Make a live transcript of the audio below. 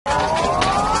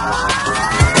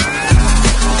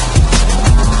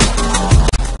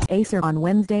Acer on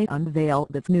Wednesday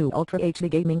unveiled its new Ultra HD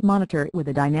gaming monitor with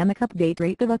a dynamic update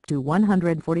rate of up to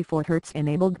 144 Hz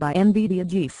enabled by NVIDIA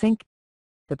G-Sync.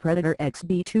 The Predator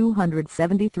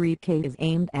XB273K is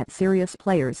aimed at serious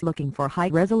players looking for high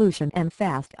resolution and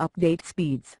fast update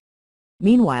speeds.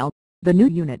 Meanwhile, the new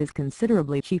unit is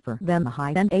considerably cheaper than the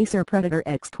high-end Acer Predator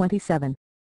X27.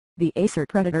 The Acer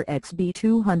Predator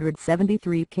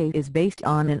XB273K is based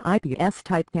on an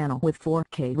IPS-type panel with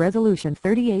 4K resolution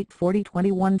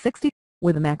 3840x2160,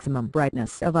 with a maximum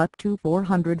brightness of up to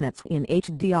 400 nits in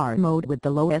HDR mode with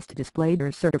the lowest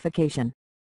DisplayHDR certification.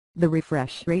 The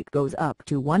refresh rate goes up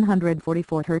to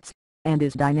 144 Hz, and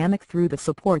is dynamic through the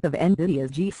support of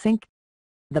NVIDIA's G-Sync.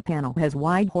 The panel has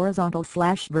wide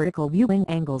horizontal/vertical viewing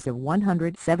angles of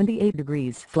 178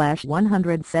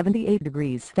 degrees/178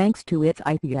 degrees thanks to its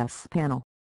IPS panel.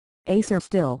 Acer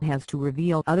still has to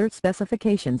reveal other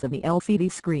specifications of the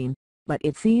LCD screen, but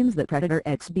it seems that Predator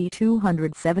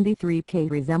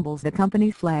XB273K resembles the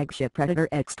company's flagship Predator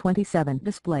X27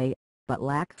 display, but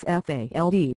lacks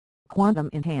FALD,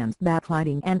 quantum-enhanced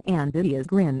backlighting and NVIDIA's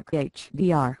Grync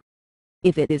HDR.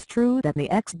 If it is true that the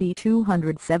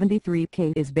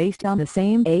XB273K is based on the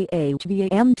same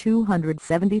AHVA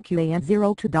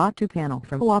M270QAN02.2 panel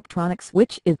from AU Optronics,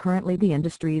 which is currently the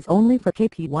industry's only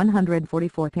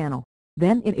 4Kp144 panel,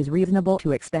 then it is reasonable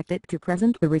to expect it to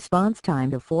present a response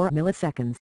time of 4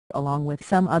 milliseconds, along with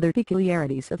some other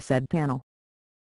peculiarities of said panel.